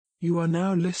You are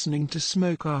now listening to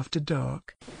Smoke After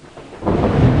Dark.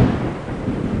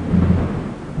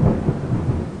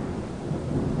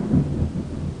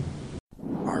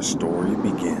 Our story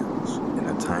begins in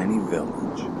a tiny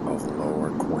village of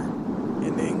Lower Quint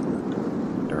in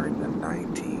England during the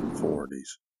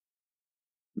 1940s.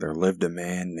 There lived a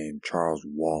man named Charles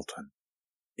Walton,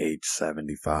 age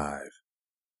 75.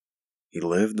 He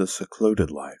lived a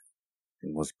secluded life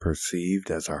and was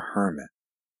perceived as a hermit.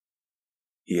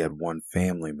 He had one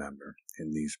family member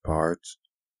in these parts,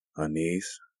 a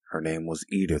niece. Her name was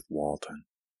Edith Walton.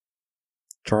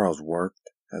 Charles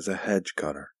worked as a hedge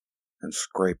cutter and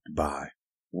scraped by.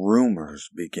 Rumors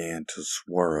began to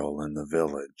swirl in the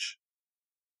village.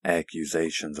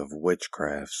 Accusations of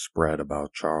witchcraft spread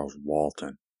about Charles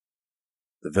Walton.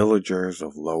 The villagers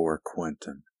of Lower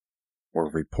Quinton were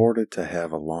reported to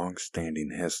have a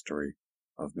long-standing history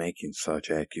of making such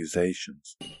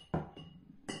accusations.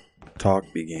 Talk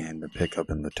began to pick up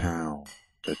in the town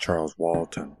that Charles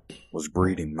Walton was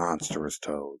breeding monstrous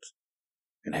toads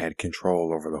and had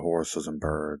control over the horses and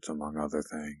birds, among other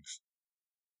things.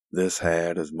 This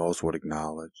had, as most would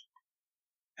acknowledge,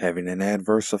 having an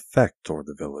adverse effect toward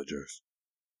the villagers.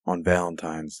 On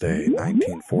Valentine's Day,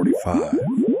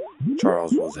 1945,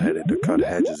 Charles was headed to cut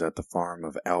hedges at the farm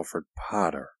of Alfred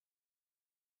Potter.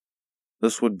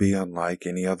 This would be unlike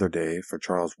any other day for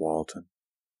Charles Walton.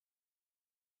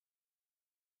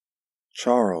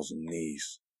 Charles'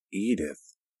 niece,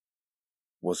 Edith,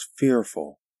 was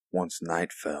fearful once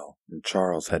night fell and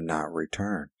Charles had not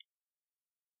returned.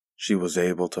 She was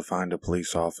able to find a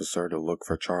police officer to look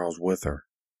for Charles with her.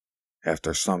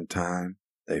 After some time,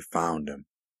 they found him.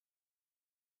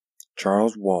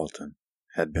 Charles Walton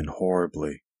had been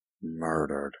horribly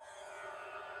murdered.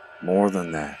 More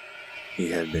than that,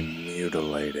 he had been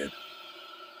mutilated.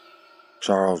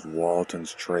 Charles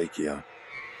Walton's trachea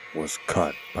was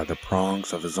cut by the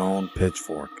prongs of his own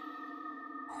pitchfork.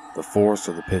 The force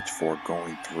of the pitchfork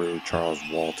going through Charles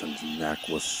Walton's neck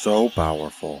was so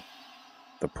powerful,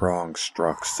 the prongs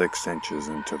struck 6 inches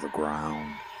into the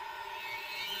ground.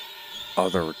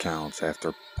 Other accounts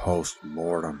after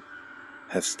post-mortem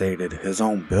have stated his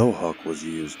own billhook was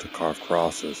used to carve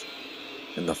crosses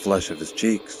in the flesh of his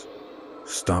cheeks,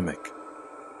 stomach,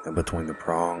 and between the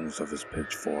prongs of his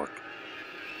pitchfork.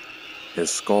 His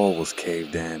skull was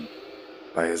caved in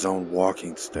by his own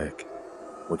walking stick,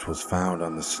 which was found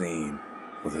on the scene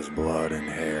with his blood and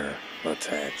hair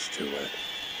attached to it.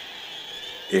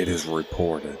 It is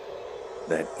reported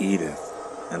that Edith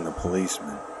and the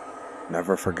policeman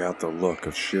never forgot the look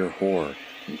of sheer horror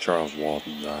in Charles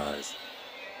Walton's eyes.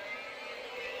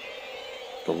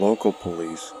 The local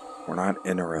police were not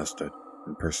interested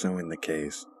in pursuing the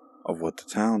case of what the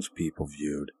townspeople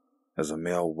viewed as a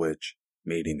male witch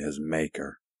meeting his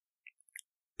maker.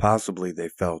 Possibly they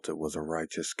felt it was a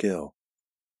righteous kill.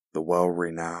 The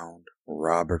well-renowned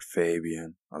Robert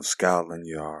Fabian of Scotland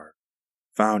Yard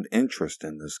found interest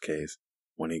in this case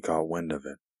when he caught wind of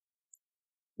it.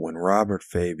 When Robert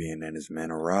Fabian and his men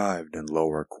arrived in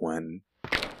Lower Quinton,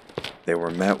 they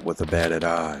were met with a batted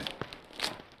eye.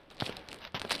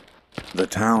 The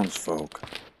townsfolk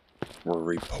were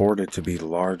reported to be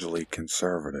largely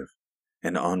conservative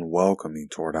and unwelcoming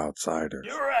toward outsiders,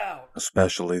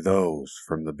 especially those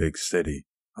from the big city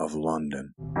of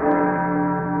London.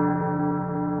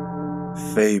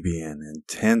 Fabian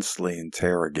intensely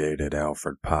interrogated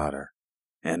Alfred Potter,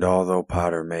 and although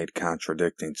Potter made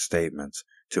contradicting statements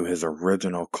to his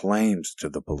original claims to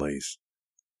the police,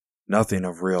 nothing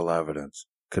of real evidence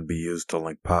could be used to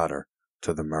link Potter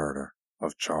to the murder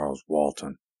of Charles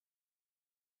Walton.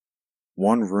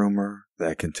 One rumor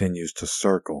that continues to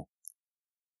circle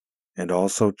and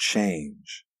also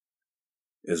change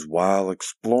is while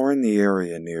exploring the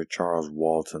area near Charles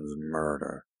Walton's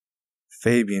murder,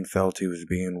 Fabian felt he was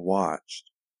being watched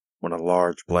when a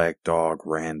large black dog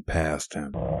ran past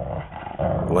him.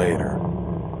 Later,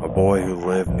 a boy who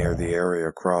lived near the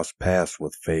area crossed paths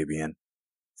with Fabian.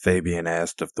 Fabian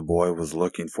asked if the boy was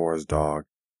looking for his dog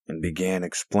and began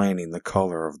explaining the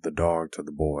color of the dog to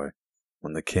the boy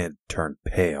when the kid turned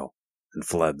pale and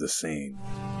fled the scene.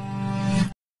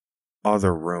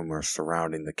 Other rumors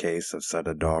surrounding the case have said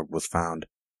a dog was found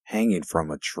hanging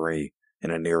from a tree in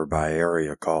a nearby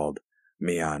area called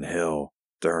Meon Hill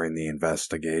during the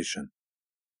investigation.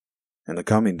 In the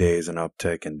coming days, an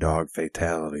uptick in dog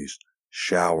fatalities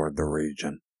showered the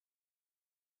region.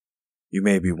 You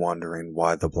may be wondering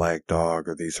why the black dog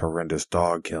or these horrendous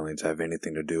dog killings have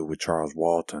anything to do with Charles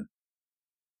Walton.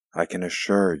 I can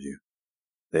assure you,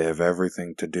 they have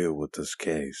everything to do with this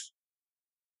case.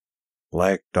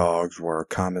 Black dogs were a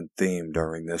common theme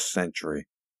during this century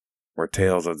where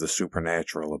tales of the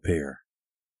supernatural appear.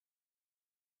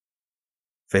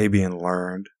 Fabian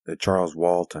learned that Charles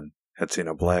Walton had seen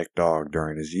a black dog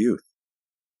during his youth.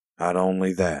 Not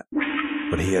only that,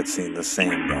 but he had seen the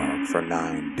same dog for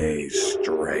 9 days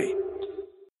straight.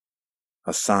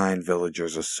 A sign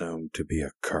villagers assumed to be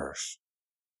a curse.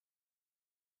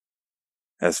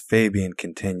 As Fabian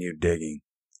continued digging,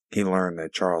 he learned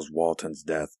that Charles Walton's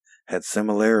death had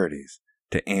similarities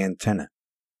to Anne Tennant,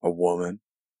 a woman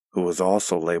who was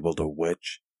also labeled a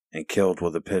witch and killed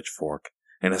with a pitchfork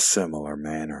in a similar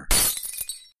manner.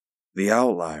 The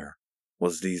outlier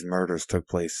was these murders took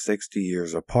place 60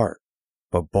 years apart,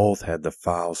 but both had the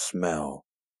foul smell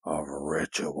of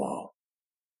ritual.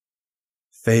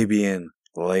 Fabian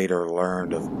later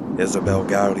learned of Isabel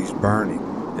Gaudi's burning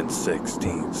in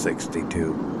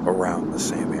 1662 around the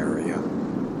same area.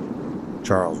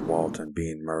 Charles Walton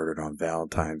being murdered on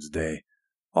Valentine's Day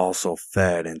also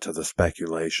fed into the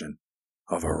speculation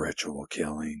of a ritual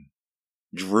killing.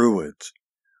 Druids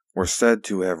were said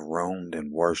to have roamed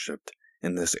and worshipped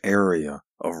in this area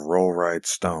of rollright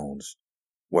stones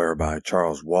whereby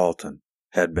Charles Walton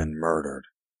had been murdered.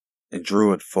 In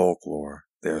Druid folklore,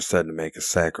 they are said to make a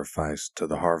sacrifice to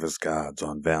the harvest gods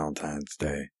on Valentine's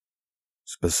Day.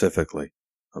 Specifically,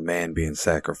 a man being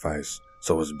sacrificed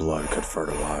so his blood could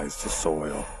fertilize the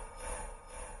soil.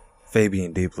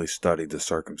 Fabian deeply studied the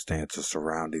circumstances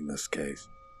surrounding this case.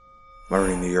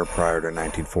 Murder in the year prior to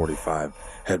 1945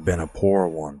 had been a poor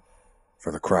one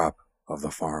for the crop of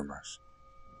the farmers.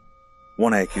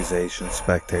 One accusation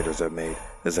spectators have made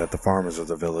is that the farmers of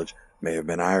the village may have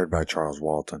been hired by Charles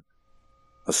Walton,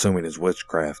 assuming his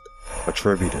witchcraft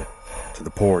attributed to the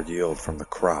poor yield from the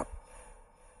crop.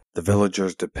 The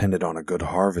villagers depended on a good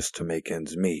harvest to make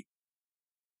ends meet,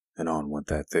 and on went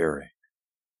that theory.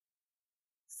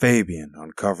 Fabian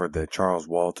uncovered that Charles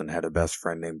Walton had a best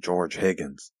friend named George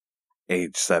Higgins,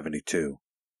 age 72.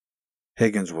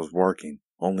 Higgins was working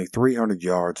only 300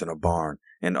 yards in a barn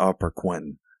in Upper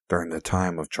Quinton during the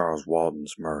time of Charles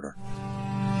Walton's murder.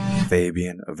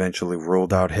 Fabian eventually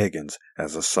ruled out Higgins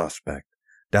as a suspect,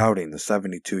 doubting the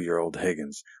 72-year-old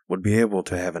Higgins would be able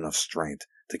to have enough strength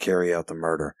to carry out the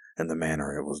murder in the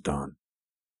manner it was done.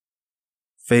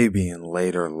 Fabian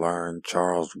later learned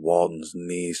Charles Walton's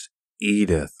niece,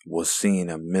 Edith, was seeing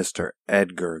a Mr.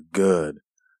 Edgar Good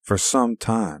for some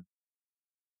time,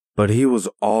 but he was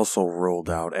also ruled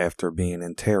out after being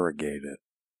interrogated.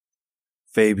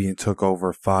 Fabian took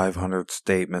over 500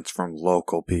 statements from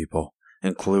local people,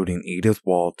 including Edith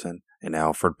Walton and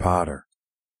Alfred Potter.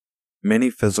 Many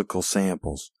physical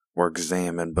samples were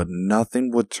examined, but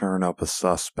nothing would turn up a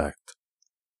suspect.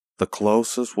 The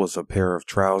closest was a pair of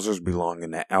trousers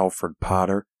belonging to Alfred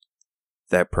Potter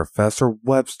that Professor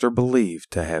Webster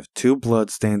believed to have 2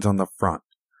 bloodstains on the front.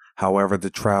 However, the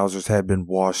trousers had been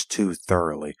washed too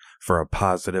thoroughly for a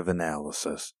positive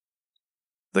analysis.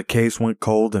 The case went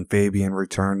cold and Fabian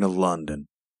returned to London.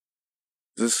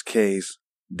 This case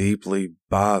deeply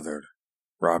bothered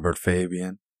Robert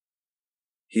Fabian.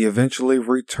 He eventually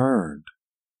returned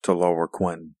to Lower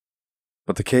Quinton,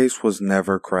 but the case was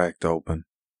never cracked open.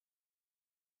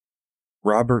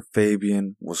 Robert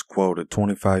Fabian was quoted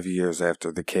 25 years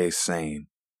after the case saying,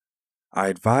 "I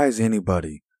advise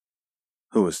anybody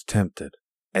who is tempted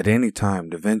at any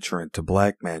time to venture into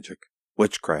black magic,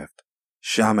 witchcraft,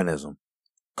 shamanism,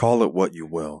 call it what you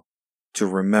will, to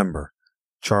remember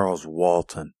Charles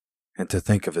Walton and to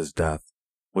think of his death,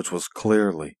 which was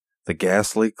clearly the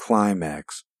ghastly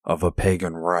climax of a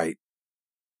pagan rite.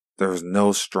 There is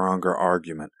no stronger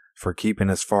argument for keeping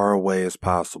as far away as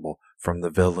possible from the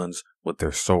villains with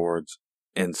their swords,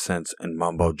 incense, and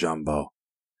mumbo-jumbo.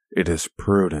 It is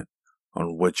prudent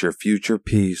on which your future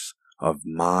peace of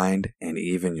mind and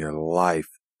even your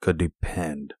life could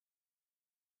depend."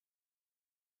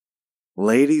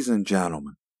 Ladies and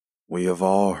gentlemen, we have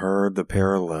all heard the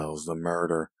parallels the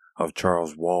murder of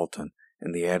Charles Walton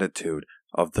and the attitude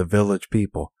of the village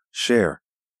people share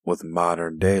with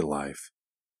modern-day life.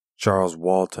 Charles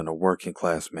Walton, a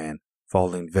working-class man,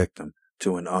 falling victim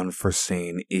to an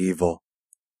unforeseen evil,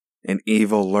 an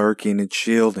evil lurking and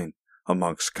shielding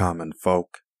amongst common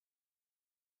folk.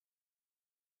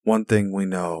 One thing we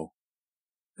know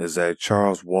is that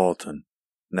Charles Walton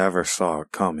never saw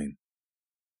it coming.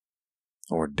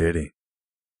 Or did he?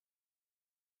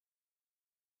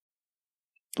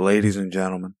 Ladies and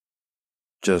gentlemen,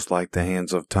 just like the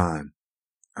hands of time,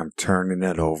 I'm turning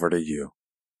it over to you.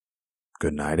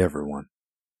 Good night, everyone.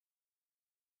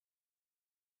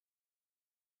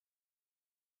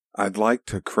 I'd like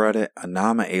to credit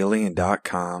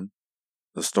AnamaAlien.com.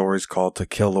 The story's called To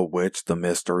Kill a Witch, The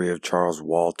Mystery of Charles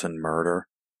Walton Murder.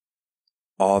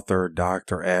 author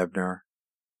Dr. Abner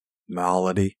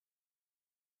Malady.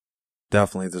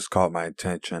 Definitely this caught my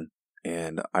attention,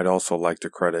 and I'd also like to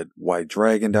credit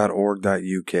whitedragon.org.uk,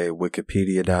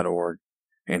 wikipedia.org,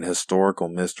 and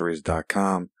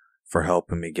historicalmysteries.com for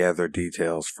helping me gather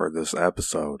details for this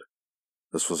episode.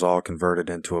 This was all converted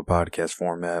into a podcast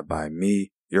format by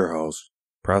me, your host,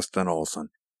 Preston Olson.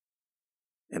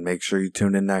 And make sure you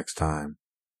tune in next time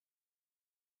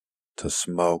to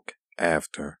Smoke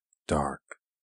After Dark.